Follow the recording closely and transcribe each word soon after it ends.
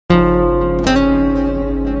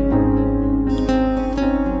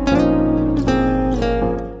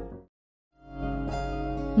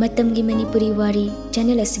Matamgi Manipuri Wari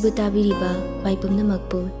channel asibu tabiriba khwai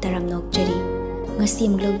pumnamakpu taram nokjari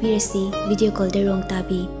ngasi amuk lawbirasi video call da rong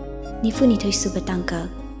Tabi Ningthouja suba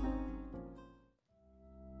tangka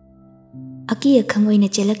Aki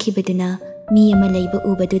akhangoina chelakhibaduna mi ama leiba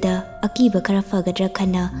ubaduda akiba khara fagadra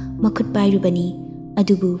khana makhut pairubani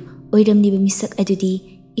adubu oiramniba misak adudi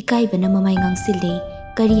ikaibana mamai ngangsilde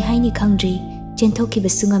kari haini khangdri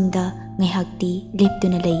chenthokhiba sungamda ngaihakti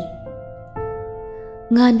leptuna lei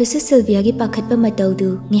ngan besu Sylvia gi pakhatba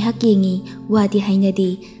mataudu ngihak yengi wadi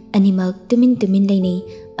hainadi animak tumin leinei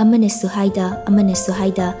amana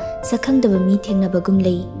suhaida sakhangdaba mi thengnabagum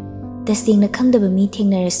lei tasingna khangdaba mi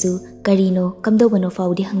thengnarasu karino kamdobano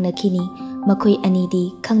faudi hangnakhini makhoi anidi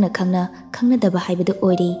khangnadaba haibadu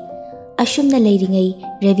oiri ashumna leiringai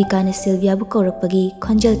Rebecca na Sylvia bu korakpagi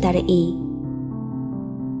khonjal tarai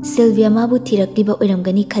Sylvia mabu thirakliba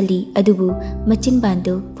oiramgani khali adubu machin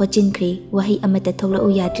bandu phochinkre wahi amata thokla u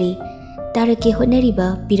yadri tarake honariba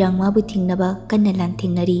pirang mabu thingnaba kanna lan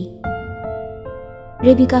thingnari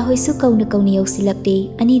Rebecca hoisu kauni yausilakte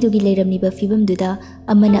ani dugi leiramniba fibam duda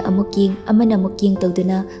amana amuking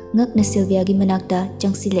tawduna ngakna Sylvia gi manakta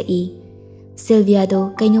changsilai Sylvia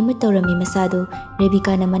do kainoma tawrami masado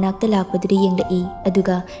Rebecca na manakta lakpadri yenglai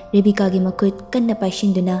aduga Rebecca gi makut kanna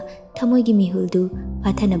paishinduna thamoi gi mihuldu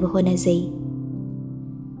pathanaba honajai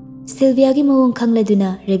Sylvia gi mawong khangladuna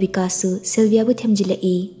Rebecca su Sylvia bu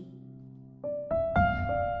themjilai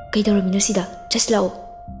kaidawramino sida chaslao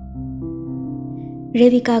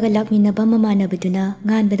Rebecca ga lakminaba mamanabaduna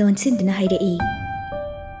ngan badon sinduna hairai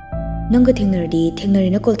nanga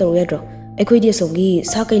thengnarina call taru yadro akhoi dia songi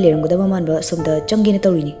sa kai lerangudaba manba somda changina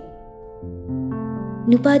tawrini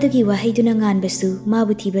Nupadagi wahaiduna nganbasu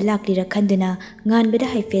mabu thiba laklira khanduna nganbada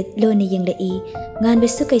haifet lona yenglai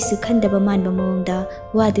nganbasu kaisu khandaba manba mawongda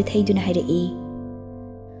wadu thaiduna hairai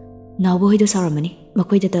Nawbo hoido saramani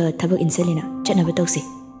makoida ta thabak insalina chatnaba tawsi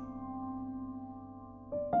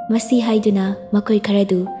Masi haiduna makoi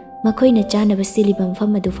kharadu makoina chanaba silibam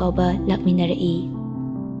famadu fawba lakminarai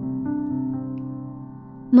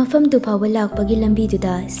Mafam du fawba lakpagi lambi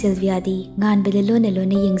duda Sylvia di nganbada lona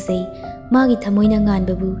yengzai Magi thamoina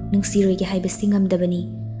nganbabu nungsiroigi haibasi ngamdabani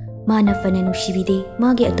mana fana nungsibide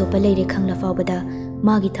magi atopa leire khangla fawbada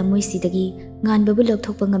magi thamoi sidagi nganbabu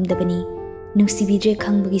lokthokpa ngamdabani nungsibidre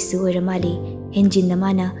khangbagi su oiramali henjinna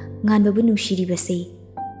mana nganbabu nungsiribase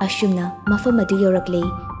ashumna mafam adu yoraklei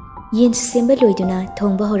yen semba loiduna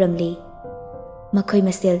thongba horamle makhoi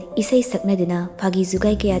masel isai saknaduna phagi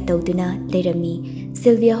jugai kaya tawduna leiramni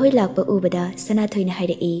Sylvia hoi lakpa ubada Sanathoina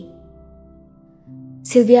hairai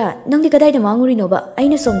Sylvia nangdi kadai da manguri no ba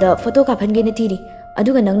aina somda photo ka phange na thiri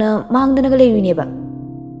aduga nangna mangdana ga leirine ba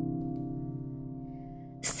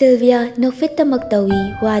Sylvia no fitta maktawi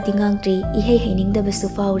wadi ngangtri ihei heining da basu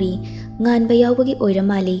fauri ngan ba yawbagi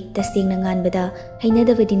oiramali tasingna ngan bada heina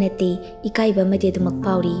da badinate ikaiba made du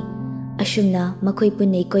makfauri ashumna makhoi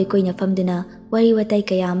punnei koi na famduna wari watai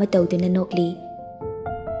kaya ma tawduna nokli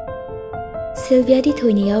Sylvia di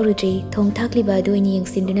thoini yawrudri thong thakli ba doini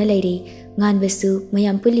yengsinduna leiri nganbasu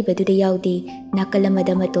mayam pulibadu yaudi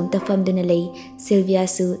nakalamada matom tafamduna lei Sylvia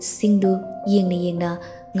su singdu yengna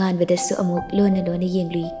nganbadasu amuk lona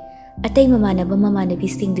yenglui atai mamana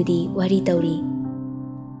bisingdudi wari tawri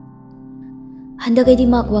handagai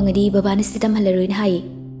mak wangadi babana sitam halaroin hai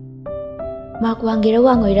mak wangira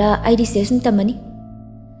wangoira aidi sesum tamani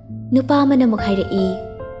nupa mana muk hairai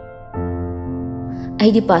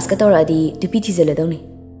aidi pass ka tawradi dupi thijaladawni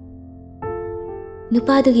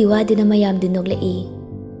Nupadugi wadina mayamdu noglai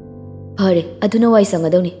Phare aduna wai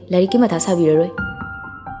sangadawni lariki matha sabiraroi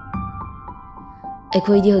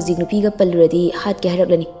Akhoi di hojik nupi ga palluradi hat ke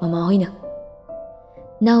haraklani mama hoina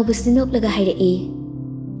Nawbu sinok laga hairai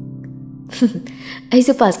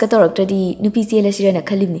Aisu pass ka tawraktradi nupi chela sirana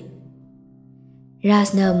khalibni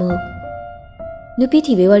Rasna mu Nupi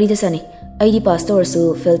thibe wari da sani aidi pass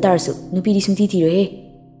tawrsu fail tarsu nupi di sumti thiro he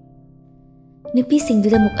Nupi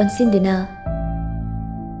singduda muk ansinduna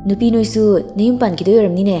Nupi noisu niyum pan kido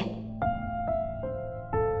yoramni ne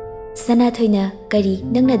Sanathoina kari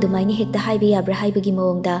nangna dumaini hekta haibe yabra haibagi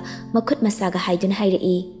mawongda makhut masaga haiduna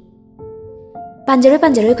hairai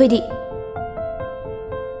Panjaro khoidi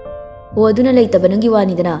O aduna leitaba nangi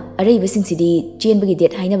wani dana araiba singsidi chenbagi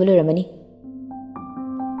det hainaba loramani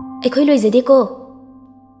Ekhoi loijade ko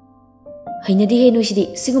Hainadi he noisidi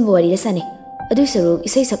sigumba wari da sane adu saruk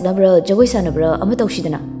isai saknabra jagoi sanabra ama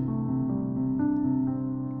tawsidana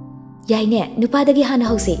Yaine nupadagi hana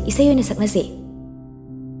hause isai oina saknase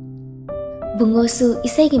Bungosu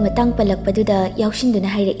isai gi matang palakpaduda yawshinduna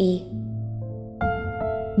hairai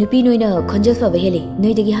Nupi noina khonjal fa bahele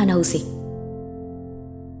noidagi hana hause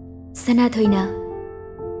Sanathoina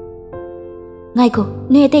Ngaiko,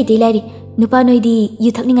 noi atai tai lairi, nupa noi di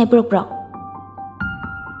yu thakningai purakpra.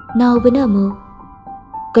 Naubana amu,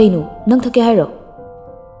 Kainu, nang thake hairo?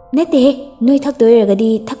 Nate he, noi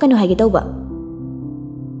thaktoiragadi thakanu haige tauba.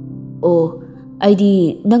 Oh,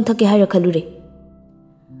 aidi nang thake haira khalure.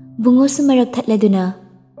 Bungo sumarak thatladuna.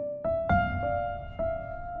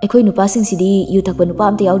 Ekhoi nupasing sidi yu thakpa nupa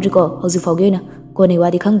amte yaudriko hauji fauge na kone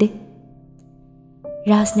wadi khangde.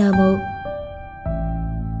 Rasna amu,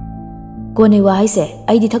 Kone wa haise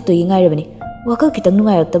aidi thakto yi ngai rabani. Wakal khitang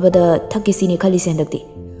nungai raktabada thakke sini khali se handakti.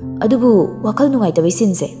 Adubu wakal nungai tabai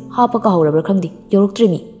sinse hapa ka haurabra khangdi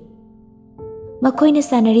yoroktrimi. Makoina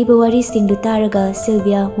sanariba wari singdu taraga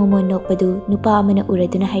Sylvia momon nokpadu nupa amana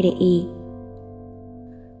uraduna hairei.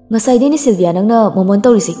 Ngasai deni Sylvia nangna momon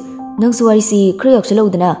tawrisi. Nang suwari si kriyok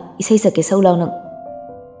shalawdana isai sake saulang nang.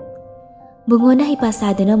 Bungona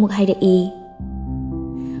hipasaduna muk hairei.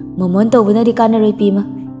 Momon tawbuna di kana roi pima.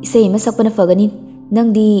 Isai masakpana faganin. Nang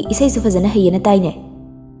di isai sufazana hayana taine.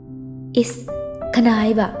 Is, kana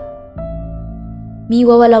haiba. Mi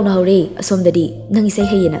wawalaw na haure asom dadi nang isai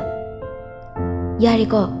hayana. Yari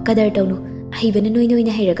ko, kadar tawnu, ahiba na noy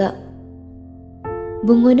na hairaga.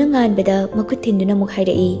 Bungona nganbada makutinduna muk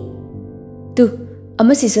hairei. Tu,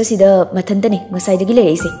 ama siswa sida matantani ngasai dagi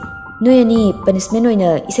lereisi. Noyani punishment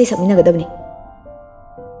oina isai sakminagadabni.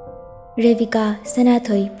 Revika,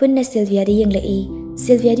 Sanathoi, punna Sylvia di yenglai.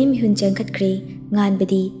 Sylvia di mihun jangkatkri,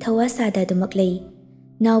 nganbadi thawa sada dumaklai.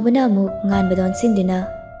 Naubana amuk nganbadon sindina.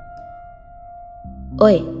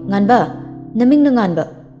 Oi, nganba, naming na nganba.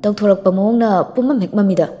 Tawthorak pamong na pumam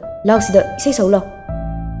hekmamida. Law sida isay saulaw.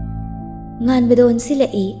 Nganbadon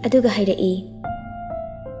silai aduga hairei.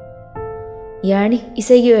 Yarni,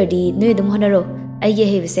 isay gi ordi noy dum honaro. Ay gi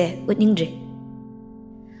hebse utningdre.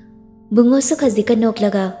 Bungo su khazika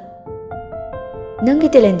noklaga. Nangi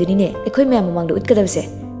talenduni ne, ekhoy mayam mamangda utkadabse.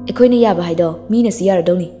 Ekhoy na yaba haido, mi na si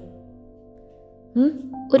yaradawni.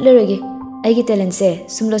 Utlarage, ay gi talentse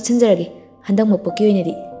sumlo chinjarage. Handang mapoki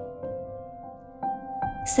oinadi.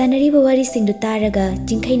 Sanariba wari singdu taraga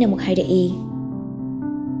jingkai na muk hairei.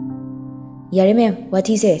 Yare ma'am,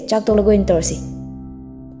 wati se chak tolago in torsi.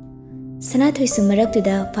 Sanathoi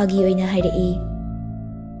sumaraktuda fagi oina hairei.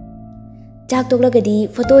 Chak toklagadi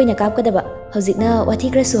photo oina kapkadaba, hojikna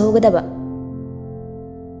wati kra suhogadaba.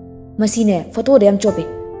 Masine photo de am chope.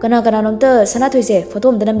 Kana nomta Sanathoi se photo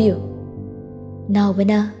amda nambiyu.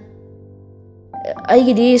 Naubana. Ay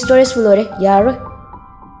gidi storage full ore, yaro.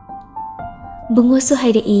 Bungo su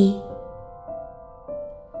hairei.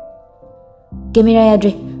 Camera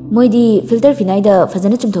yadre, moidi filter finai da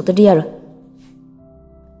fazana chumthokta di yaro.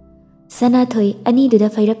 Sanathoi ani duda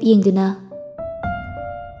fairap yengduna.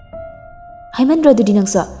 Haimandro dudi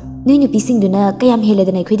nangsa, nui nupi singduna kayam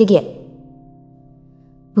heladana ikhoidage.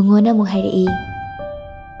 Bungona muk hairei.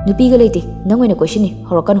 Nupi ga leite, nangoina question ni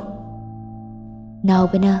horokanu.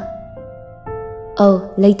 Naubana. Oh,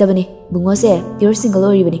 leitabani, bungo se pure single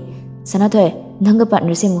oribani. Sanathoi, nanga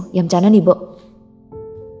partner semu yam chanani bo.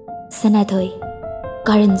 Sanathoi,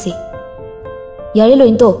 karanse. Yare lo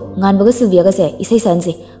into, nganbaga Sylvia ga se isai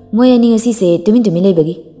sanse. Moy ani ngasi se tumin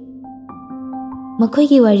leibagi.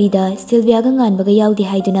 Makoigi warida Sylvia ga nganbaga yaudi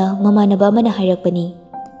haiduna mamanaba amana hairakpani.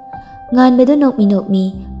 Nganbado nokmi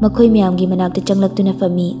makoi miyamgi manakta changlaktuna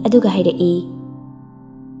fami aduga hairei.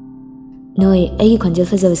 Noi aigi khonjel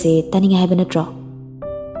fazabase taninga haiba natro.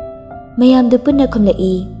 Mayamdu punna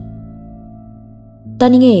khumlai.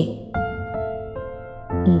 Taninge.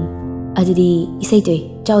 Adudi isai toy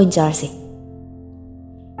chawin charse.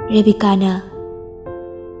 Rebikana.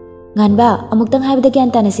 Nganba amuktang haibada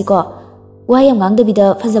gyan tanasiko. Wayam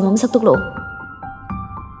ngangdabida fazabam saktoklo.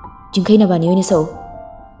 Jingkai na bani yoni so.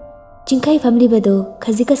 Jingkai family bado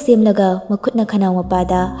khazika semlaga makutna khanaw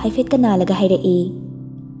mapada haifet kana laga hairei.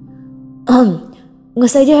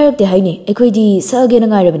 Ngasai di harakte haini ekhoi di saage na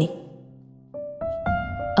ngairabani.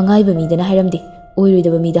 Angai ba mi dana hairamdi. Oiroi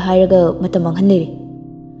da mi da hairaga matam manghan leri.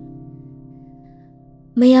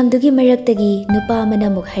 Mayamdugi maraktagi nupa amana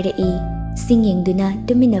muk hairei. Sing yengduna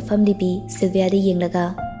tumina family bi Sylvia di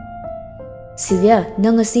yenglaga. Sylvia,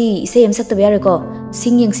 nang asi isay am sakta bayar ko.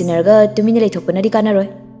 Sing yeng sinaraga tumina leithokpana di kanaroi.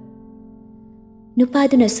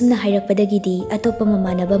 Nupaduna sumna hairakpadagidi atopa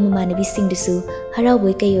mamanabi singdusu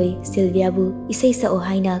harauboi kayoi Sylvia bu isay sa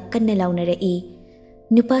ohaina kanna launarei.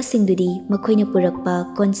 Nupa singdudi makoina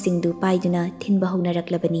purakpa kon singdu paiduna thinba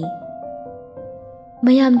hounaraklabani.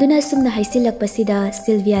 Mayamduna sumna haisilakpasida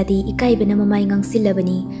Sylvia di ikaibana mamai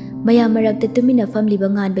ngangsilabani. Mayam marakta tumina famliba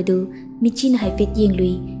nganbadu michina haifet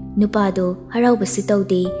yenglui. Nupado haraubasu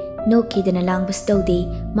taude, nokidana langbasu taude,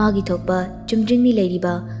 magi thokpa chumdringni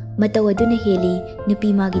leiriba. Matawaduna heli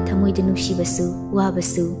nupi magi thamoida nungsibasu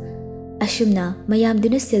wabasu ꯑꯁꯨꯝꯅ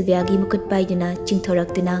ꯃꯌꯥꯝꯗꯨꯅ ꯁꯤꯜꯚꯤꯌꯥꯒꯤ ꯃꯈꯨꯠ ꯄꯥꯏꯗꯨꯅ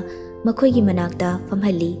ꯆꯤꯡꯊꯣꯔꯛꯇꯨꯅ ꯃꯈꯣꯏꯒꯤ ꯃꯅꯥꯛꯇ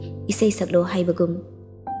ꯐꯝꯍꯜꯂꯤ ꯏꯁꯩ ꯁꯛꯂꯣ ꯍꯥꯏꯕꯒꯨꯝ꯫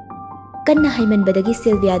 ꯀꯟꯅ ꯍꯩꯃꯟꯕꯗꯒꯤ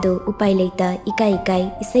ꯁꯤꯜꯚꯤꯌꯥꯗꯨ ꯎꯄꯥꯏ ꯂꯩꯇ ꯏꯀꯥꯏ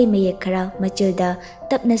ꯏꯁꯩ ꯃꯌꯦꯛ ꯈꯔ ꯃꯆꯤꯜꯗ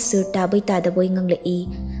ꯇꯞꯅ ꯁꯨꯔ ꯇꯥꯕꯣꯏ ꯇꯥꯗꯕꯣꯏ ꯉꯪꯂꯛꯏ꯫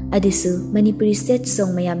 ꯑꯗꯨꯁꯨ ꯃꯅꯤꯄꯨꯔꯤ ꯁ꯭ꯇꯦꯠ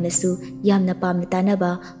ꯁꯣꯡ ꯃꯌꯥꯝꯅꯁꯨ ꯌꯥꯝꯅ ꯄꯥꯝꯅ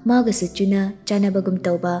ꯇꯥꯅꯕ, ꯃꯥꯒꯁꯨ ꯆꯨꯅ ꯆꯥꯅꯕꯒꯨꯝ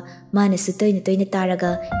ꯇꯧꯕ, ꯃꯥꯅꯁꯨ ꯇꯣꯏꯅ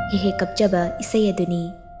ꯇꯥꯔꯒ ꯍꯦꯛ ꯀꯞꯆꯕ ꯏꯁꯩ ꯑꯗꯨꯅꯤ꯫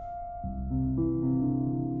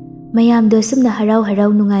 ꯃꯌꯥꯝꯗꯣ ꯑꯁꯨꯝꯅ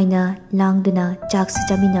ꯍꯔꯥꯎ ꯅꯨꯡꯉꯥꯏꯅ ꯂꯥꯡꯗꯨꯅ ꯆꯥꯛꯁꯨ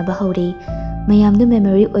ꯆꯥꯃꯤꯟꯅꯕ ꯍꯧꯔꯦ꯫ ꯃꯌꯥꯝꯗꯨ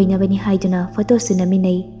ꯃꯦꯃꯣꯔꯤ ꯑꯣꯏꯅꯕꯅꯤ ꯍꯥꯏꯗꯨꯅ ꯐꯣꯇꯣꯁꯨ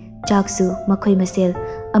ꯅꯝꯃꯤꯟꯅꯩ꯫ ꯆꯥꯛꯁꯨ ꯃꯈꯣꯏ ꯃꯁꯦꯜ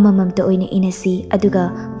ꯑꯃꯃꯝꯇ ꯑꯣꯏꯅ ꯏꯟꯅꯁꯤ ꯑꯗꯨꯒ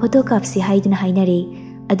ꯐꯣꯇꯣ ꯀꯥꯞꯁꯤ ꯍꯥꯏꯗꯨꯅ ꯍꯥꯏꯅꯔꯦ꯫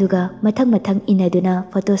 ꯑꯗꯨꯒ ꯃꯊꯪ ꯏꯟꯅꯗꯨꯅ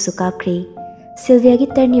ꯐꯣꯇꯣꯁꯨ ꯀꯥꯞꯈ꯭ꯔꯦ꯫ ꯁꯤꯜꯚꯤꯌꯥꯒꯤ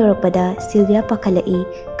ꯇꯔꯟ ꯌꯧꯔꯛꯄꯗ ꯁꯤꯜꯚꯤꯌꯥ ꯄꯥꯈꯠꯂꯛꯏ꯫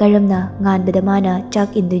 ꯀꯔꯝꯅ ꯉꯥꯟꯕꯗ ꯃꯥꯅ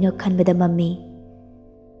ꯆꯥꯛ ꯏꯟꯗꯣꯏꯅꯣ ꯈꯟꯕꯗ ꯃꯝꯃꯤ꯫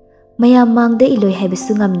 ꯃꯌꯥꯝ ꯃꯥꯡꯗ ꯏꯜꯂꯣꯏ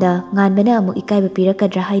ꯍꯥꯏꯕꯁꯨ ꯉꯝꯗ ꯉꯥꯟꯕꯅ ꯑꯃꯨꯛ ꯏꯀꯥꯏꯕ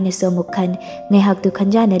ꯄꯤꯔꯛꯀꯗ꯭ꯔꯥ ꯍꯥꯏꯅꯁꯨ ꯑꯃꯨꯛ ꯈꯟ ꯉꯥꯏꯍꯥꯛꯇꯨ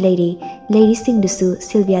ꯈꯟꯖꯥꯟꯅ ꯂꯩꯔꯤꯁꯤꯡꯗꯨꯁꯨ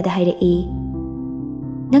ꯁꯤꯜꯚꯤꯌꯥꯗ ꯍꯥꯏꯔꯛꯏ꯫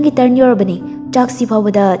 ꯅꯪꯒꯤ ꯇꯔꯟ ꯌꯧꯔꯕꯅꯤ, ꯆꯥꯛꯁꯤ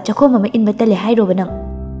ꯐꯥꯎꯕꯗ ꯆꯥꯛꯈꯣꯝ ꯑꯃ ꯏꯟꯕ ꯇꯜꯂꯦ ꯍꯥꯏꯔꯣꯕ ꯅꯪ?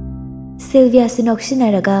 ꯁꯤꯜꯚꯤꯌꯥꯁꯨ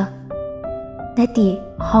ꯅꯣꯛꯁꯤꯟꯅꯔꯒ ꯅꯠꯇꯦ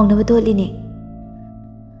ꯍꯥꯎꯅꯕ ꯇꯣꯠꯂꯤꯅꯦ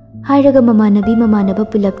ꯍꯥꯏꯔꯒ ꯃꯃꯥꯟꯅꯕ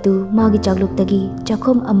ꯄꯨꯂꯞꯇꯨ ꯃꯥꯒꯤ ꯆꯥꯛꯂꯨꯛꯇꯒꯤ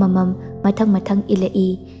ꯆꯥꯛꯈꯣꯝ ꯑꯃꯃꯝ ꯃꯊꯪ ꯏꯜꯂꯛꯏ꯫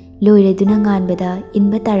 ꯂꯣꯏꯔꯗꯨꯅ ꯉꯥꯟꯕꯗ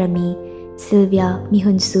ꯏꯟꯕ ꯇꯥꯔꯝꯃꯤ꯫ ꯁꯤꯜꯚꯤꯌꯥ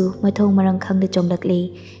ꯃꯤꯍꯨꯟꯁꯨ ꯃꯊꯣꯡ ꯃꯔꯝ ꯈꯪꯗ ꯆꯣꯡꯂꯛꯂꯦ꯫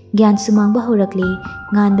 ꯒ꯭ꯌꯥꯟꯁꯨ ꯃꯥꯡꯕ ꯍꯧꯔꯛꯂꯦ꯫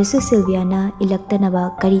 ꯉꯥꯟꯕꯁꯨ ꯁꯤꯜꯚꯤꯌꯥꯅ ꯏꯜꯂꯛꯇꯅꯕ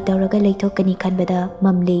ꯀꯔꯤ ꯇꯧꯔꯒ ꯂꯩꯊꯣꯛꯀꯅꯤ ꯈꯟꯕꯗ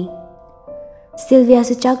ꯃꯝꯂꯦ꯫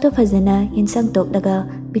 ꯁꯤꯜꯚꯤꯌꯥꯁꯨ ꯆꯥꯛꯇꯣ ꯐꯖꯅ ꯏꯟꯁꯪ ꯇꯣꯛꯂꯒ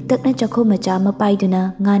ꯄꯤꯛꯇꯛꯅ ꯆꯥꯛꯈꯣꯝ ꯃꯆꯥ ꯑꯃ ꯄꯥꯏꯗꯨꯅ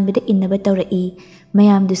ꯉꯥꯟꯕꯗ ꯏꯟꯅꯕ ꯇꯧꯔꯛꯏ꯫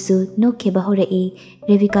 ꯃꯌꯥꯝꯗꯨꯁꯨ ꯅꯣꯛꯈꯤꯕ ꯍꯧꯔꯛꯏ꯫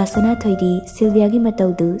 ꯔꯦꯕꯤꯀꯥ ꯁꯅꯥꯊꯣꯏꯗꯤ ꯁꯤꯜꯚꯤꯌꯥꯒꯤ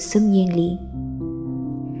ꯃꯇꯧꯗꯨ ꯁꯨꯝ ꯌꯦꯡꯂꯤ꯫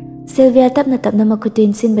 ꯁꯤꯜꯚꯤꯌꯥ ꯇꯞꯅ ꯃꯈꯨꯠꯇꯨ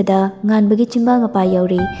ꯏꯟꯁꯤꯟꯕꯗ ꯉꯥꯟꯕꯒꯤ ꯆꯤꯝꯕꯥꯜ ꯃꯄꯥ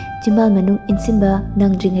ꯌꯧꯔꯦ꯫ ꯆꯤꯝꯕꯥꯜ ꯃꯅꯨꯡ ꯏꯟꯁꯤꯟꯕ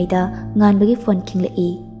ꯅꯪꯗ꯭ꯔꯤꯉꯩꯗ ꯉꯥꯟꯕꯒꯤ ꯐꯣꯟ ꯈꯤꯡꯂꯛꯏ꯫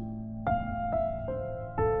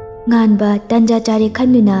 ꯉꯥꯟꯕ ꯇꯟꯖꯥ ꯆꯥꯔꯦ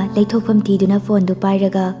ꯈꯟꯗꯨꯅ ꯂꯩꯊꯣꯛꯐꯝ ꯊꯤꯗꯨꯅ ꯐꯣꯟꯗꯨ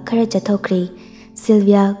ꯄꯥꯏꯔꯒ ꯈꯔ ꯆꯠꯊꯣꯛꯈ꯭ꯔꯦ꯫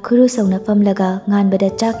 ꯁꯤꯜꯚꯤꯌꯥ ꯈꯨꯔꯨ ꯁꯧꯅ ꯐꯝꯂꯒ ꯉꯥꯟꯕꯗ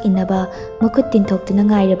ꯆꯥꯛ ꯏꯟꯅꯕ ꯃꯈꯨꯠ ꯇꯤꯟꯊꯣꯛꯇꯨꯅ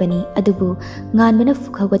ꯉꯥꯏꯔꯕꯅꯤ꯫ ꯑꯗꯨꯕꯨ ꯉꯥꯟꯕꯅ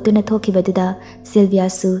ꯐꯨꯛ ꯍꯧꯒꯠꯇꯨꯅ ꯊꯣꯛꯈꯤꯕꯗꯨꯗ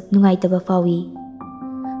ꯁꯤꯜꯚꯤꯌꯥꯁꯨ ꯅꯨꯡꯉꯥꯏꯇꯕ ꯐꯥꯎꯏ꯫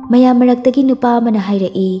 ꯃꯌꯥꯝ ꯃꯔꯛꯇꯒꯤ ꯅꯨꯄꯥ ꯑꯃꯅ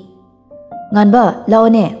ꯍꯥꯏꯔꯛꯏ, ꯉꯥꯟꯕ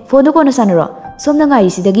ꯂꯥꯛꯑꯣꯅꯦ, ꯐꯣꯟꯗꯨ ꯀꯣꯟꯅ ꯁꯥꯟꯅꯔꯣ, ꯁꯣꯝꯅ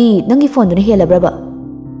ꯉꯥꯏꯔꯤꯁꯤꯗꯒꯤ ꯅꯪꯒꯤ ꯐꯣꯟꯗꯨꯅ ꯍꯦꯜꯂꯕ꯭ꯔꯕ?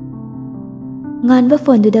 ꯉꯥꯟꯕ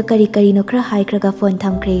ꯐꯣꯟꯗꯨꯗ ꯀꯔꯤꯅꯣ ꯈꯔ ꯍꯥꯏꯈ꯭ꯔꯒ ꯐꯣꯟ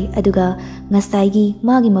ꯊꯝꯈ꯭ꯔꯦ꯫ ꯑꯗꯨꯒ ꯉꯁꯥꯏꯒꯤ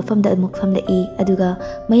ꯃꯥꯒꯤ ꯃꯐꯝꯗ ꯑꯃꯨꯛ ꯐꯝꯂꯛꯏ꯫ ꯑꯗꯨꯒ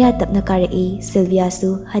ꯃꯌꯥ ꯇꯞꯅ ꯀꯥꯔꯛꯏ꯫ ꯁꯤꯜꯚꯤꯌꯥꯁꯨ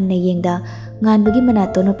ꯍꯟꯅ ꯌꯦꯡꯗ ꯉꯥꯟꯕꯒꯤ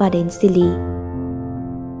ꯃꯅꯥꯇꯣꯟ ꯃꯄꯥꯗ ꯏꯟꯁꯤꯜꯂꯤ꯫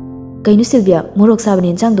 ꯀꯩꯅꯣ ꯁꯤꯜꯚꯤꯌꯥ, ꯃꯣꯔꯣꯛ ꯁꯥꯕꯅꯤ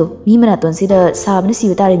ꯏꯟꯁꯥꯡꯗꯣ, ꯃꯤ ꯃꯅꯥꯇꯣꯟꯁꯤꯗ ꯁꯥꯕꯅ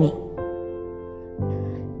ꯁꯤꯕ ꯇꯥꯔꯦꯃꯤ꯫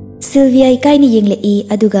 ꯁꯤꯜꯚꯤꯌꯥ ꯏꯀꯥꯏꯅ ꯌꯦꯡꯂꯛꯏ꯫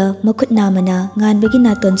 ꯑꯗꯨꯒ ꯃꯈꯨꯠ ꯅꯥꯝꯃꯅ ꯉꯥꯟꯕꯒꯤ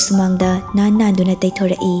ꯅꯥꯇꯣꯟ ꯁꯨꯃꯥꯡꯗ ꯅꯥꯟꯗꯨꯅ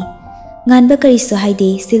ꯇꯩꯊꯣꯔꯛꯏ꯫ ꯉꯥꯟꯕ ꯀꯔꯤꯁꯨ ꯍꯥꯏꯗꯦ꯫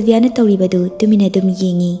 ꯁꯤꯜꯚꯤꯌꯥꯅ ꯇꯧꯔꯤꯕꯗꯨ ꯇꯨꯃꯤꯟꯅ ꯑꯗꯨꯝ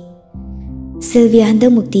ꯌꯦꯡꯉꯤ꯫ ꯁꯤꯜꯚꯤꯌꯥ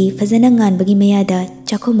ꯍꯟꯗꯛꯃꯨꯛꯇꯤ ꯐꯖꯅ ꯉꯥꯟꯕꯒꯤ ꯃꯌꯥꯗ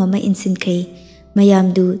ꯆꯥꯛꯈꯣꯝ ꯑꯃ ꯏꯟꯁꯤꯟꯈ꯭ꯔꯦ꯫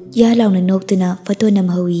 ꯃꯌꯥꯝꯗꯨ ꯌꯥ ꯂꯥꯎꯅ ꯅꯣꯛꯇꯨꯅ ꯐꯣꯇꯣ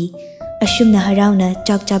ꯅꯝꯍꯧꯏ꯫ ꯑꯁꯨꯝꯅ ꯍꯔꯥꯎꯅ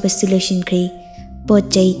ꯆꯥꯛ ꯆꯥꯕꯁꯨ ꯂꯣꯏꯁꯤꯟꯈ꯭ꯔꯦ꯫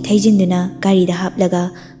 ꯄꯣꯠ ꯆꯩ ꯊꯩꯖꯤꯟꯗꯨꯅ ꯒꯥꯔꯤꯗ ꯍꯥꯞꯂꯒ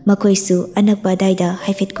ꯃꯈꯣꯏꯁꯨ ꯑꯅꯛꯄ ꯑꯗꯥꯏꯗ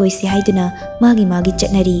ꯍꯥꯏꯐꯦꯠ ꯀꯣꯏꯁꯤ ꯍꯥꯏꯗꯨꯅ ꯃꯥꯒꯤ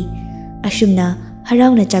ꯆꯠꯅꯔꯤ꯫ ꯑꯁꯨꯝꯅ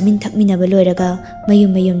ꯍꯔꯥꯎꯅ ꯆꯥꯃꯤꯟ ꯊꯛꯃꯤꯟꯅꯕ ꯂꯣꯏꯔꯒ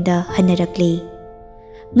ꯃꯌꯨꯝꯗ ꯍꯟꯅꯔꯛꯂꯦ꯫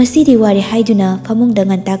 ꯉꯁꯤꯗꯤ ꯋꯥꯔꯦ ꯍꯥꯏꯗꯨꯅ ꯐꯃꯨꯡꯗ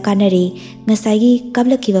ꯉꯟꯇꯥ ꯀꯥꯅꯔꯦ꯫ ꯉꯁꯥꯏꯒꯤ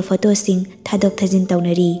ꯀꯥꯞꯂꯛꯈꯤꯕ ꯐꯣꯇꯣꯁꯤꯡ ꯊꯥꯗꯣꯛ ꯊꯥꯖꯤꯟ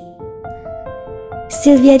ꯇꯧꯅꯔꯤ꯫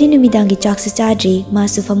 ꯁꯤꯜꯚꯤꯌꯥꯗꯤ ꯅꯨꯃꯤꯗꯥꯡꯒꯤ ꯆꯥꯛꯁꯨ ꯆꯥꯗ꯭ꯔꯤ꯫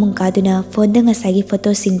 ꯃꯥꯁꯨ ꯐꯃꯨꯡ ꯀꯥꯗꯨꯅ ꯐꯣꯟꯗ ꯉꯁꯥꯏꯒꯤ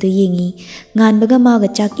ꯐꯣꯇꯣꯁꯤꯡꯗꯨ ꯌꯦꯡꯉꯤ꯫ ꯉꯥꯟꯕꯒ ꯃꯥꯒ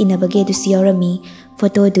ꯆꯥꯛ ꯏꯟꯅꯕꯒꯤ ꯑꯗꯨꯁꯨ ꯌꯥꯎꯔꯝꯃꯤ꯫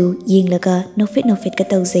 ꯐꯣꯇꯣꯗꯨ ꯌꯦꯡꯂꯒ ꯅꯣꯛꯐꯦꯠꯀ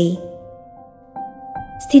ꯇꯧꯖꯩ꯫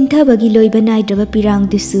 ꯁꯤꯟꯊꯕꯒꯤ ꯂꯣꯏꯕ ꯅꯥꯏꯗ꯭ꯔꯕ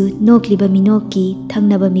ꯄꯤꯔꯥꯡꯗꯨꯁꯨ ꯅꯣꯛꯂꯤꯕ ꯃꯤꯅꯣꯛꯀꯤ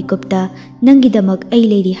ꯊꯪꯅꯕ ꯃꯤꯀꯨꯞꯇ ꯅꯪꯒꯤꯗꯃꯛ ꯑꯩ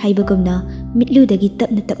ꯂꯩꯔꯤ ꯍꯥꯏꯕꯒꯨꯝꯅ ꯃꯤꯠꯂꯨꯗꯒꯤ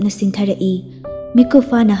ꯇꯞꯅ ꯁꯤꯟꯊꯔꯛꯏ꯫ ꯃꯤꯀꯨꯞ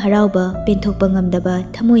ꯐꯥꯅ ꯍꯔꯥꯎꯕ ꯄꯦꯟꯊꯣꯛꯄ ꯉꯝꯗꯕ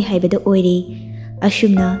ꯊꯃꯣꯏ ꯍꯥꯏꯕꯗꯨ ꯑꯣꯏꯔꯦ꯫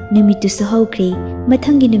 ꯑꯁꯨꯝꯅ ꯅꯨꯃꯤꯠꯇꯨꯁꯨ ꯍꯧꯈ꯭ꯔꯦ꯫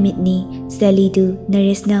 ꯃꯊꯪꯒꯤ ꯅꯨꯃꯤꯠꯅꯤ꯫ ꯁꯦꯂꯤꯗꯨ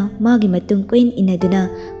ꯅꯔꯦꯁꯅ ꯃꯥꯒꯤ ꯃꯇꯨꯡ ꯀꯣꯏꯟ ꯏꯟꯅꯗꯨꯅ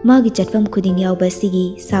ꯃꯥꯒꯤ ꯆꯠꯐꯝ ꯈꯨꯗꯤꯡ ꯌꯥꯎꯕ ꯑꯁꯤꯒꯤ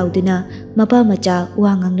ꯁꯥꯎꯗꯨꯅ ꯃꯄꯥ ꯃꯆꯥ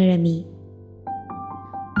ꯋꯥ ꯉꯥꯡꯅꯔꯝꯃꯤ꯫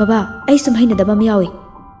 ꯕꯕꯥ, ꯑꯩ ꯁꯨꯝ ꯍꯩꯅꯗꯕ ꯑꯃ ꯌꯥꯎꯏ꯫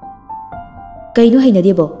 ꯀꯩꯅꯣ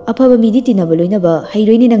ꯍꯩꯅꯗꯦꯕꯣ? ꯑꯐꯕ ꯃꯤꯗꯤ ꯇꯤꯟꯅꯕ ꯂꯣꯏꯅꯕ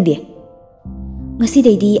ꯍꯩꯔꯣꯏꯅꯦ ꯅꯪꯗꯤ꯫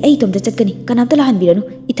 ꯉꯁꯤꯗꯩꯗꯤ ꯑꯩ ꯏꯇꯣꯝꯇ ꯆꯠꯀꯅꯤ, ꯀꯅꯥꯝꯇ ꯂꯥꯛꯍꯟꯕꯤꯔꯅꯨ,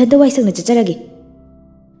 ꯏꯊꯟꯇ ꯋꯥꯏꯁꯪꯅ ꯆꯠꯆꯔꯒꯦ꯫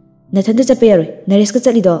 ꯅꯊꯟꯇ ꯆꯠꯄ ꯌꯥꯔꯣꯏ, ꯅꯔꯦꯁꯀ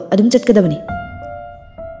ꯆꯠꯂꯤꯗꯣ ꯑꯗꯨꯝ ꯆꯠꯀꯗꯕꯅꯤ꯫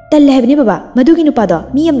 ꯇꯜꯂꯦ ꯍꯥꯏꯕꯅꯤ ꯕꯕꯥ, ꯃꯗꯨꯒꯤ ꯅꯨꯄꯥꯗꯣ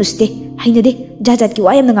ꯃꯤ ꯌꯥꯝ ꯎꯁꯤꯠꯇꯦ, ꯍꯩꯅꯗꯦ, ꯖꯥꯠꯀꯤ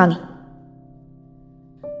ꯋꯥ ꯌꯥꯝꯅ ꯉꯥꯡꯏ꯫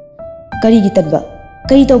 ꯀꯔꯤꯒꯤ ꯇꯟꯕ?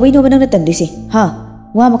 ꯀꯔꯤ ꯇꯧꯕꯩꯅꯣꯕ ꯅꯪꯅ ꯇꯟꯗꯣꯏꯁꯦ?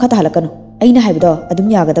 ꯋꯥ ꯃꯈꯥ ꯇꯥꯍꯜꯂꯛꯀꯅꯨ, ꯑꯩꯅ ꯍꯥꯏꯕꯗꯣ ꯑꯗꯨꯝ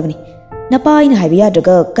ꯌꯥꯒꯗꯕꯅꯤ꯫ ꯅꯄꯥ ꯑꯩꯅ ꯍꯥꯏꯕ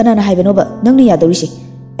ꯌꯥꯗ꯭ꯔꯒ ꯀꯅꯥꯅ ꯍꯥꯏꯕꯅꯣꯕ ꯅꯪꯅ ꯌꯥꯗꯧꯔꯤꯁꯦ?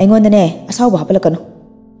 ꯑꯩꯉꯣꯟꯗꯅꯦ ꯑꯁꯥꯎꯕ ꯍꯥꯞꯄꯜꯂꯛꯀꯅꯨ꯫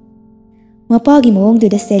 ꯃꯄꯥꯒꯤ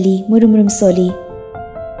ꯃꯑꯣꯡꯗꯨꯗ ꯁꯦꯂꯤ ꯃꯨꯔꯨꯝ ꯁꯣꯜꯂꯤ꯫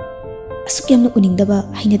 ꯑꯁꯨꯛ ꯌꯥꯝꯅ ꯎꯅꯤꯡꯗꯕ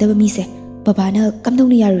ꯍꯩꯅꯗꯕ ꯃꯤꯁꯦ ꯕꯕꯥꯅ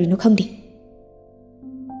ꯀꯝꯗꯧꯅ ꯌꯥꯔꯨꯔꯤꯅꯣ ꯈꯪꯗꯦ꯫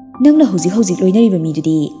 ꯅꯪꯅ ꯍꯧꯖꯤꯛ ꯂꯣꯏꯅꯔꯤꯕ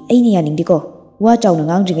ꯃꯤꯗꯨꯗꯤ ꯑꯩꯅ ꯌꯥꯅꯤꯡꯗꯦꯀꯣ꯫ ꯋꯥ ꯆꯥꯎꯅ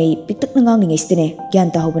ꯉꯥꯡꯗ꯭ꯔꯤꯉꯩ ꯄꯤꯛꯇꯛꯅ ꯉꯥꯡꯂꯤꯉꯩꯁꯤꯗꯅꯦ ꯒ꯭ꯌꯥꯟ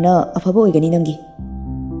ꯇꯥꯍꯧꯕꯅ ꯑꯐꯕ ꯑꯣꯏꯒꯅꯤ ꯅꯪꯒꯤ꯫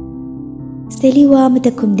 ꯁꯦꯂꯤ ꯋꯥ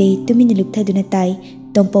ꯑꯃꯇ ꯈꯨꯝꯗꯦ, ꯇꯨꯃꯤꯟꯅ ꯂꯨꯞꯊꯗꯨꯅ ꯇꯥꯏ꯫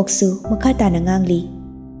 ꯇꯣꯝꯄꯣꯛꯁꯨ ꯃꯈꯥ ꯇꯥꯅ ꯉꯥꯡꯂꯤ꯫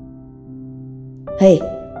 ꯍꯦ,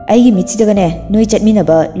 ꯑꯩꯒꯤ ꯃꯤꯠꯁꯤꯗꯒꯅꯦ ꯅꯣꯏ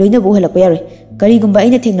ꯆꯠꯃꯤꯟꯅꯕ ꯂꯣꯏꯅꯕ ꯎꯍꯜꯂꯛꯄ ꯌꯥꯔꯣꯏ ꯀꯔꯤꯒꯨꯝꯕ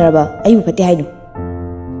ꯑꯩꯅ ꯊꯦꯡꯅꯔꯕ ꯑꯩꯕꯨ ꯐꯠꯇꯦ ꯍꯥꯏꯅꯨ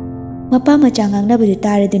ꯃꯄꯥ ꯃꯆꯥ ꯉꯥꯡꯅꯕꯗꯨ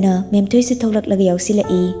ꯇꯥꯔꯗꯨꯅ ꯃꯦꯝꯊꯣꯏꯁꯨ ꯊꯣꯛꯂꯛꯂꯒ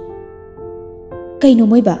ꯌꯥꯎꯁꯤꯜꯂꯛꯏ ꯀꯩꯅꯣ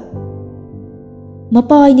ꯃꯣꯏꯕ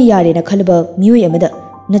ꯃꯄꯥ ꯑꯩꯅ ꯌꯥꯔꯦꯅ ꯈꯜꯂꯕ ꯃꯤꯑꯣꯏ ꯑꯃꯗ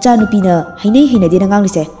ꯅꯆꯥꯅꯨꯄꯤꯅ ꯍꯩꯅꯩ ꯍꯩꯅꯗꯦꯅ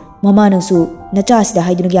ꯉꯥꯡꯂꯤꯁꯦ ꯃꯃꯥ ꯅꯪꯁꯨ ꯅꯆꯥꯁꯤꯗ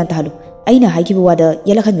ꯍꯥꯏꯗꯨꯅ ꯒ꯭ꯌꯥꯟ ꯇꯥꯍꯜꯂꯨ ꯑꯩꯅ ꯍꯥꯏꯈꯤꯕ ꯋꯥꯗ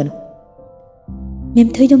ꯌꯦꯜꯂꯛꯍꯟꯒꯅꯨ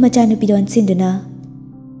ꯃꯦꯝꯊꯣꯏꯗꯣ ꯃꯆꯥꯅꯨꯄꯤꯗꯣ ꯑꯣꯟꯁꯤꯟꯗꯨꯅ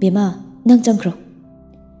ꯕꯦꯃꯥ ꯅꯪ ꯆꯪꯈ꯭ꯔꯣ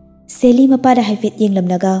ꯁꯦꯂꯤ ꯃꯄꯥꯗ ꯍꯥꯏꯐꯦꯠ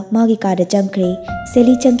ꯌꯦꯡꯂꯝꯂꯒ ꯃꯥꯒꯤ ꯀꯥꯗ ꯆꯪꯈ꯭ꯔꯦ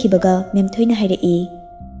ꯁꯦꯂꯤ ꯆꯪꯈꯤꯕꯒ ꯃꯦꯝꯊꯣꯏꯅ ꯍꯥꯏꯔꯛꯏ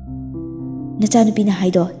ꯅꯆꯥꯅꯨꯄꯤꯅ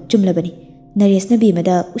ꯍꯥꯏꯗꯣ ꯆꯨꯝꯂꯕꯅꯤ ꯅꯔꯦꯁꯅ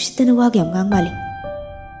ꯕꯦꯃꯗ ꯎꯁꯤꯠꯇꯅ ꯋꯥꯒ ꯌꯥꯝ ꯉꯥꯡ ꯃꯥꯜꯂꯤ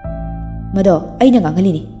ꯃꯗꯣ ꯑꯩꯅ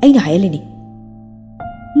ꯉꯥꯡꯍꯜꯂꯤꯅꯤ ꯑꯩꯅ ꯍꯥꯏꯍꯜꯂꯤꯅꯤ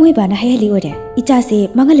ꯃꯣꯏ ꯕꯥꯅ ꯍꯥꯏꯍꯜꯂꯤ ꯑꯣꯏꯔꯦ ꯏꯆꯥꯁꯦ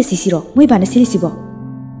ꯃꯥꯡꯍꯜꯂꯁꯤ ꯁꯤꯔꯣ ꯃꯣꯏ ꯕꯥꯅ ꯁꯤꯜꯂꯤꯁꯤꯕꯣ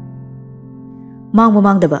ꯃꯥꯡꯕ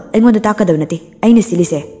ꯃꯥꯡꯗꯕ ꯑꯩꯉꯣꯟꯗ ꯇꯥꯛꯀꯗꯕ ꯅꯠꯇꯦ ꯑꯩꯅ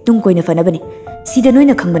ꯁꯤꯜꯂꯤꯁꯦ ꯇꯨꯡ ꯀꯣꯏꯅ ꯐꯅꯕꯅꯤ ꯁꯤꯗ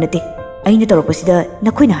ꯅꯣꯏꯅ ꯈꯪꯕ ꯅꯠꯇꯦ ꯑꯩꯅ ꯇꯧꯔꯛꯄꯁꯤꯗ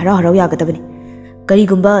ꯅꯈꯣꯏꯅ ꯍꯔꯥꯎ ꯍꯔꯥꯎ ꯌꯥꯒꯗꯕꯅꯤ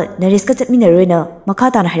ꯀꯔꯤꯒꯨꯝꯕ ꯅꯔꯦꯁꯀ ꯆꯠꯃꯤꯟꯅꯔꯣꯏꯅ ꯃꯈꯥ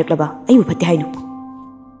ꯇꯥꯅ ꯍꯥꯏꯔꯛꯂꯕ ꯑꯩꯕꯨ ꯐꯠꯇꯦ ꯍꯥꯏꯅꯨ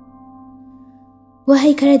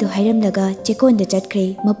ꯋꯥꯍꯩ ꯈꯔꯗꯣ ꯍꯥꯏꯔꯝꯂꯒ ꯆꯦꯛꯀꯣꯟꯗ ꯆꯠꯈ꯭ꯔꯦ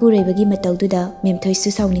ꯃꯄꯨꯔꯣꯏꯕꯒꯤ ꯃꯇꯧꯗꯨꯗ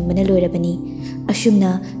ꯃꯦꯝꯊꯣꯏꯁꯨ ꯁꯥꯎꯅꯤꯡꯕꯅ ꯂꯣꯏꯔꯕꯅꯤ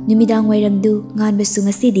ꯑꯁꯨꯝꯅ ꯅꯨꯃꯤꯗꯥꯡ ꯋꯥꯏꯔꯝꯗꯨ ꯉꯥꯟꯕꯁꯨ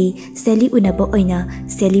ꯉꯁꯤꯗꯤ ꯁꯦꯂꯤ ꯎꯅꯕ ꯑꯣꯏꯅ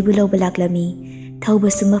ꯁꯦꯂꯤꯕꯨ ꯂꯧꯕ ꯂꯥꯛꯂꯝꯃꯤ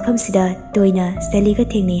ꯊꯧꯕꯁꯨ ꯃꯐꯝꯁꯤꯗ ꯇꯣꯏꯅ ꯁꯦꯂꯤꯒ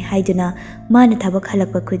ꯊꯦꯡꯅꯩ ꯍꯥꯏꯗꯨꯅ ꯃꯥꯅ ꯊꯕꯛ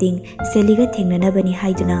ꯍꯜꯂꯛꯄ ꯈꯨꯗꯤꯡ ꯁꯦꯂꯤꯒ ꯊꯦꯡꯅꯅꯕꯅꯤ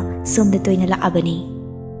ꯍꯥꯏꯗꯨꯅ ꯁꯣꯝꯗ ꯇꯣꯏꯅ ꯂꯥꯛꯑꯕꯅꯤ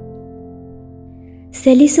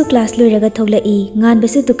ꯁꯦꯂꯤꯁꯨ ꯀ꯭ꯂꯥꯁ ꯂꯣꯏꯔꯒ ꯊꯣꯛꯂꯛꯏ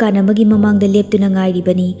ꯉꯥꯟꯕꯁꯨ ꯗꯨꯀꯥꯟ ꯑꯃꯒꯤ ꯃꯃꯥꯡꯗ ꯂꯦꯞꯇꯨꯅ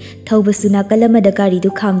ꯉꯥꯏꯔꯤꯕꯅꯤ ꯊꯧꯕꯁꯨ ꯅꯥꯀꯜ ꯑꯃꯗ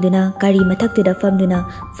ꯒꯥꯔꯤꯗꯨ ꯈꯥꯝꯗꯨꯅ ꯒꯥꯔꯤ ꯃꯊꯛꯇꯨꯗ ꯐꯝꯗꯨꯅ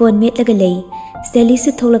ꯐꯣꯟ ꯃꯦꯠꯂꯒ ꯂꯩ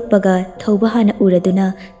ꯁꯦꯂꯤꯁꯨ ꯊꯣꯛꯂꯛꯄꯒ ꯊꯧꯕ ꯍꯥꯟꯅ ꯎꯔꯗꯨꯅ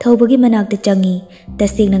ꯊꯧꯕꯒꯤ ꯃꯅꯥꯛꯇ ꯆꯪꯉꯤ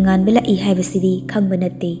ꯇꯁꯦꯡꯅ ꯉꯥꯟꯕ ꯂꯥꯛꯏ ꯍꯥꯏꯕꯁꯤꯗꯤ ꯈꯪꯕ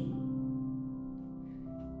ꯅꯠꯇꯦ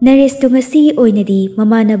ꯅꯔꯦꯁꯇꯨ ꯉꯁꯤꯒꯤ ꯑꯣꯏꯅꯗꯤ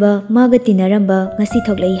ꯃꯃꯥꯟꯅꯕ ꯃꯥꯒ ꯇꯤꯟꯅꯔꯝꯕ ꯉꯁꯤ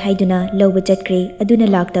ꯊꯣꯛꯂꯛꯏ ꯍꯥꯏꯗꯨꯅ ꯂꯧꯕ ꯆꯠꯈ꯭ꯔꯦ ꯑꯗꯨꯅ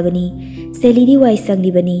ꯂꯥꯛꯇꯕꯅꯤ ꯁꯦꯂꯤꯗꯤ ꯋꯥꯏ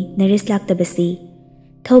ꯁꯪꯂꯤꯕꯅꯤ ꯅꯔꯦꯁ ꯂꯥꯛꯇꯕꯁꯤ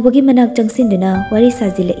ꯊꯧꯕꯒꯤ ꯃꯅꯥꯛ ꯆꯪꯁꯤꯟꯗꯨꯅ ꯋꯥꯔꯤ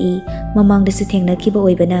ꯁꯥꯖꯤꯜꯂꯛꯏ ꯃꯃꯥꯡꯗꯁꯨ ꯊꯦꯡꯅꯈꯤꯕ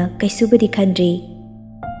ꯑꯣꯏꯕꯅ ꯀꯩꯁꯨꯕꯨꯗꯤ ꯈꯟꯗ꯭ꯔꯤ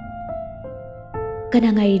ꯀꯅꯥ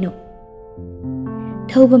ꯉꯥꯏꯔꯤꯅꯣ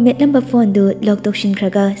ꯊꯧꯕ ꯃꯦꯠꯂꯝꯕ ꯐꯣꯟꯗꯨ ꯂꯣꯛ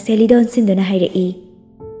ꯇꯧꯁꯤꯟꯈ꯭ꯔꯒ ꯁꯦꯂꯤꯗ ꯑꯣꯟꯁꯤꯟꯗꯨꯅ ꯍꯥꯏꯔꯛꯏ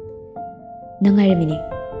ꯅꯪ ꯉꯥꯏꯔꯝꯃꯤꯅꯦ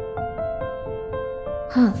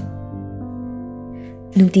ꯍꯥ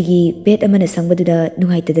ꯅꯨꯡꯇꯤꯒꯤ ꯕꯦꯠ ꯑꯃꯅ ꯁꯪꯕꯗꯨꯗ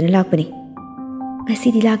ꯅꯨꯡꯉꯥꯏꯇꯗꯅ ꯂꯥꯛꯄꯅꯤ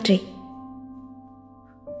ꯉꯁꯤꯗꯤ ꯂꯥꯛꯇ꯭ꯔꯦ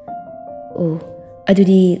ꯑꯣ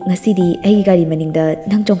ꯑꯗꯨꯗꯤ ꯉꯁꯤꯗꯤ ꯑꯩꯒꯤ ꯒꯥꯔꯤ ꯃꯅꯤꯡꯗ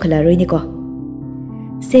ꯅꯪ ꯆꯣꯡꯈꯠꯂꯛꯑꯔꯣꯏꯅꯦꯀꯣ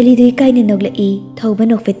ꯁꯦꯂꯤꯗꯨ ꯏꯀꯥꯏꯅ ꯅꯣꯛꯂꯛꯏ ꯊꯧꯕ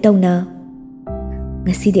ꯅꯣꯛꯐꯦꯠ ꯇꯧꯅ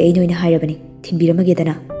ꯉꯁꯤꯗꯤ ꯑꯩ ꯅꯣꯏꯅ ꯍꯥꯏꯔꯕꯅꯤ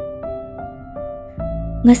ꯊꯤꯟꯕꯤꯔꯝꯃꯒꯦꯗꯅ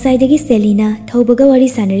ꯉꯁꯥꯏꯗꯒꯤ ꯁꯦꯂꯤꯅ ꯊꯧꯕꯒ ꯋꯥꯔꯤ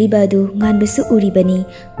ꯁꯥꯟꯅꯔꯤꯕ ꯑꯗꯨ ꯉꯥꯟꯕꯁꯨ ꯎꯔꯤꯕꯅꯤ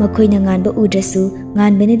ꯃꯈꯣꯏꯅ ꯉꯥꯟꯕ ꯎꯗ꯭ꯔꯁꯨ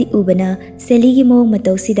ꯉꯥꯟꯕꯅꯗꯤ ꯎꯕꯅ ꯁꯦꯂꯤꯒꯤ ꯃꯑꯣꯡ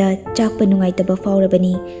ꯃꯇꯧꯁꯤꯗ ꯆꯥꯛꯄ ꯅꯨꯡꯉꯥꯏꯇꯕ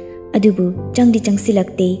ꯐꯥꯎꯔꯕꯅꯤ ꯑꯗꯨꯕꯨ ꯆꯪꯗꯤ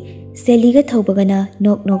ꯆꯪꯁꯤꯜꯂꯛꯇꯦ ꯁꯦꯂꯤꯒ ꯊꯧꯕꯒꯅ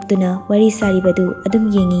ꯅꯣꯛ ꯅꯣꯛꯇꯨꯅ ꯋꯥꯔꯤ ꯁꯥꯔꯤꯕꯗꯨ ꯑꯗꯨꯝ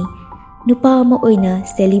ꯌꯦꯡꯉꯤ ꯅꯨꯄꯥ ꯑꯃ ꯑꯣꯏꯅ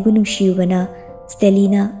ꯁꯦꯂꯤꯕꯨ ꯅꯨꯡꯁꯤꯌꯨꯕꯅ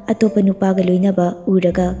ꯁꯦꯂꯤꯅ ꯑꯇꯣꯞꯄ ꯅꯨꯄꯥꯒ ꯂꯣꯏꯅꯕ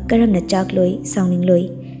ꯎꯔꯒ ꯀꯔꯝꯅ ꯆꯥꯛꯂꯣꯏ ꯁꯥꯎꯅꯤꯡꯂꯣꯏ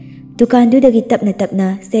ꯗꯨꯀꯥꯟꯗꯨꯗꯒꯤ ꯇꯞꯅ ꯇꯞꯅ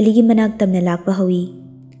ꯁꯦꯂꯤꯒꯤ ꯃꯅꯥꯛ ꯇꯝꯅ ꯂꯥꯛꯄ ꯍꯧꯏ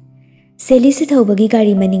ꯁꯦꯂꯤꯁꯨ ꯊꯧꯕꯒꯤ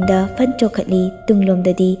ꯒꯥꯔꯤ ꯃꯅꯤꯡꯗ ꯐꯟ ꯆꯣꯡꯈꯠꯂꯤ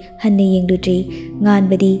ꯇꯨꯡꯂꯣꯝꯗꯗꯤ ꯍꯟꯅ ꯌꯦꯡꯂꯨꯗ꯭ꯔꯤ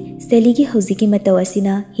ꯉꯥꯟꯕꯗꯤ ꯁꯦꯂꯤꯒꯤ ꯍꯧꯖꯤꯛꯀꯤ ꯃꯇꯧ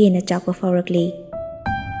ꯑꯁꯤꯅ ꯍꯦꯟꯅ ꯆꯥꯛꯄ ꯐꯥꯎꯔꯛꯂꯤ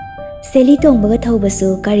ꯁꯦꯂꯤ ꯇꯣꯡꯕꯒ ꯊꯧꯕꯁꯨ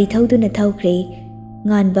ꯒꯥꯔꯤ ꯊꯧꯗꯨꯅ ꯊꯧꯈ꯭ꯔꯦ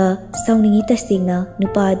ꯉꯥꯟꯕ ꯁꯥꯎꯅꯤꯡꯉꯤ ꯇꯁꯦꯡꯅ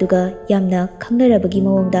ꯅꯨꯄꯥ ꯑꯗꯨꯒ ꯌꯥꯝꯅ ꯈꯪꯅꯔꯕꯒꯤ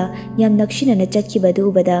ꯃꯑꯣꯡꯗ ꯌꯥꯝ ꯅꯛꯁꯤꯟꯅꯅ ꯆꯠꯈꯤꯕꯗꯨ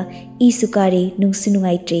ꯎꯕꯗ ꯏꯁꯨ ꯀꯥꯔꯦ ꯅꯨꯡꯁꯨ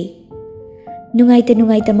ꯅꯨꯡꯉꯥꯏꯇ꯭ꯔꯤ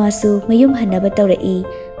ꯅꯨꯡꯉꯥꯏꯇ ꯃꯥꯁꯨ ꯃꯌꯨꯝ ꯍꯟꯅꯕ ꯇꯧꯔꯛꯏ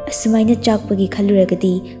ꯑꯁꯨꯃꯥꯏꯅ ꯆꯥꯛꯄꯒꯤ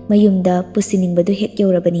ꯈꯜꯂꯨꯔꯒꯗꯤ ꯃꯌꯨꯝꯗ ꯄꯨꯁꯤꯟꯅꯤꯡꯕꯗꯨ ꯍꯦꯛ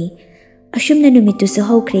ꯌꯧꯔꯕꯅꯤ ꯑꯁꯨꯝꯅ ꯅꯨꯃꯤꯠꯇꯨꯁꯨ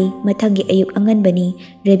ꯍꯧꯈ꯭ꯔꯦ ꯃꯊꯪꯒꯤ ꯑꯌꯨꯛ ꯑꯉꯟꯕꯅꯤ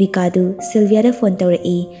ꯔꯦꯕꯤꯀꯥꯗꯨ ꯁꯤꯜꯚꯤꯌꯥꯗ ꯐꯣꯟ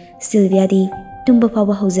ꯇꯧꯔꯛꯏ ꯁꯤꯜꯚꯤꯌꯥꯗꯤ ꯇꯨꯝꯕ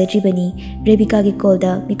ꯐꯥꯎꯕ ꯍꯧꯖꯗ꯭ꯔꯤꯕꯅꯤ ꯔꯦꯕꯤꯀꯥꯒꯤ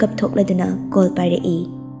ꯀꯣꯜꯗ ꯃꯤꯀꯞ ꯊꯣꯛꯂꯗꯨꯅ ꯀꯣꯜ ꯄꯥꯏꯔꯛꯏ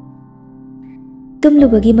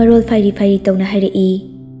ꯇꯨꯝꯂꯨꯕꯒꯤ ꯃꯔꯣꯜ ꯐꯥꯏꯔꯤ ꯇꯧꯅ ꯍꯥꯏꯔꯛꯏ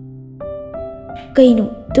ꯀꯩꯅꯣ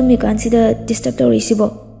ꯇꯨꯝꯃꯤꯀꯥꯟꯁꯤꯗ ꯗꯤꯁꯇꯔꯕ ꯇꯧꯔꯛꯏꯁꯤꯕꯣ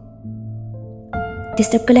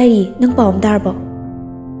ꯗꯤꯁꯇꯔꯕꯀ ꯂꯩꯔꯤ ꯅꯪ ꯄꯥꯎ ꯑꯃ ꯇꯥꯔꯕꯣ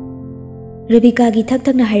ꯔꯦꯕꯤꯀꯥꯒꯤ ꯊꯛ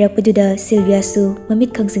ꯊꯛꯅ ꯍꯥꯏꯔꯛꯄꯗꯨꯗ ꯁꯤꯜꯚꯤꯌꯥꯁꯨ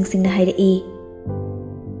ꯃꯃꯤꯠ ꯈꯪꯁꯤꯡꯁꯤꯡꯅ ꯍꯥꯏꯔꯛꯏ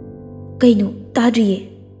ꯀꯩꯅꯣ ꯇꯥꯗ꯭ꯔꯤꯌꯦ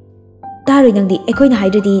ꯇꯥꯔꯣꯏ ꯅꯪꯗꯤ ꯑꯩꯈꯣꯏꯅ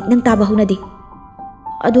ꯍꯥꯏꯗ꯭ꯔꯗꯤ ꯅꯪ ꯇꯥꯕ ꯍꯧꯅꯗꯦ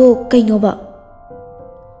ꯑꯗꯣ ꯀꯩꯅꯣꯕ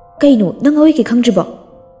ꯀꯩꯅꯣ ꯅꯪ ꯑꯋꯣꯏꯀꯩ ꯈꯪꯗ꯭ꯔꯤꯕꯣ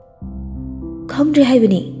ꯈꯪꯗ꯭ꯔꯤ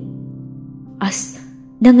ꯍꯥꯏꯕꯅꯤ ꯑꯁ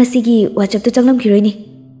ꯅꯪ ꯉꯁꯤꯒꯤ ꯋꯥꯆꯞꯇꯣ ꯆꯪꯂꯝꯈꯤꯔꯣꯏꯅꯦ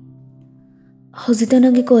ꯍꯧꯖꯤꯛꯇ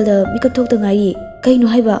ꯅꯪꯒꯤ ꯀꯣꯜꯗ ꯃꯤꯀꯞ ꯊꯣꯛꯇ ꯉꯥꯏꯔꯤ ꯀꯩꯅꯣ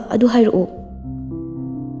ꯍꯥꯏꯕ ꯑꯗꯨ ꯍꯥꯏꯔꯛꯑꯣ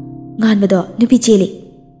ꯉꯥꯟꯕꯗꯣ ꯅꯨꯄꯤ ꯆꯦꯜꯂꯤ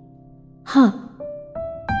ꯍꯥ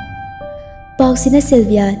ꯄꯥꯎꯁꯤꯅ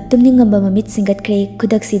ꯁꯤꯜꯚꯤꯌꯥ ꯇꯨꯝꯅꯤꯡꯉꯝꯕ ꯃꯃꯤꯠ ꯁꯤꯡꯒꯠꯈ꯭ꯔꯦ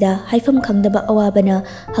ꯈꯨꯗꯛꯁꯤꯗ ꯍꯥꯏꯐꯝ ꯈꯪꯗꯕ ꯑꯋꯥꯕꯅ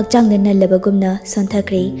ꯍꯛꯆꯥꯡꯗ ꯅꯜꯂꯕꯒꯨꯝꯅ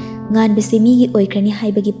ꯁꯣꯟꯊꯈ꯭ꯔꯦ ꯉꯥꯟꯕꯁꯤ ꯃꯤꯒꯤ ꯑꯣꯏꯈ꯭ꯔꯅꯤ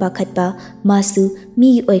ꯍꯥꯏꯕꯒꯤ ꯄꯥꯈꯠꯄ ꯃꯥꯁꯨ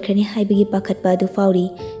ꯃꯤꯒꯤ ꯑꯣꯏꯈ꯭ꯔꯅꯤ ꯍꯥꯏꯕꯒꯤ ꯄꯥꯈꯠꯄ ꯑꯗꯨ ꯐꯥꯎꯔꯤ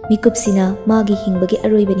ꯃꯤꯀꯨꯞꯁꯤꯅ ꯃꯥꯒꯤ ꯍꯤꯡꯕꯒꯤ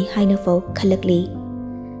ꯑꯔꯣꯏꯕꯅꯤ ꯍꯥꯏꯅꯐꯥꯎ ꯈꯜꯂꯛꯂꯤ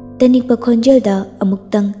ꯇꯅꯤꯛꯄ ꯈꯣꯟꯖꯦꯜꯗ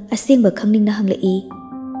ꯑꯃꯨꯛꯇꯪ ꯑꯁꯦꯡꯕ ꯈꯪꯅꯤꯡꯅ ꯍꯪꯂꯛꯏ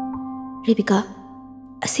ꯔꯦꯕꯤꯀꯥ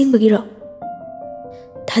ꯑꯁꯦꯡꯕꯒꯤꯔꯣ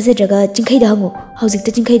ꯊꯥꯖꯗ꯭ꯔꯒ ꯆꯤꯡꯈꯩꯗ ꯍꯪꯉꯨ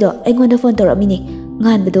ꯍꯧꯖꯤꯛꯇ ꯆꯤꯡꯈꯩꯗꯣ ꯑꯩꯉꯣꯟꯗ ꯐꯣꯟ ꯇꯧꯔꯛꯑꯝꯃꯤꯅꯦ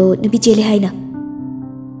ꯉꯥꯟꯕꯗꯣ ꯅꯨꯄꯤ ꯆꯦꯜꯂꯦ ꯍꯥꯏꯅ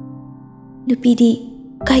नुपीदी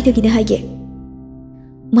कायदगिने हाइगे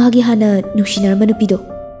मागी हाना नुसिनरम नुपीदो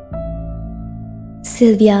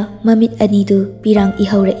सिल्विया ममित अनीदु पिरांग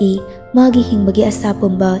इहौरई मागी हिंबगी असा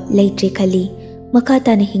पुंबा लेट्रे खली मखा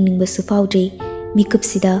ताना हिंगनिंगबसु फाउद्रे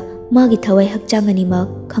मिकुपसिदा मागी थवाई हक्चांग अनिमक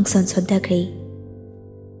खंगसन सोंथाख्रे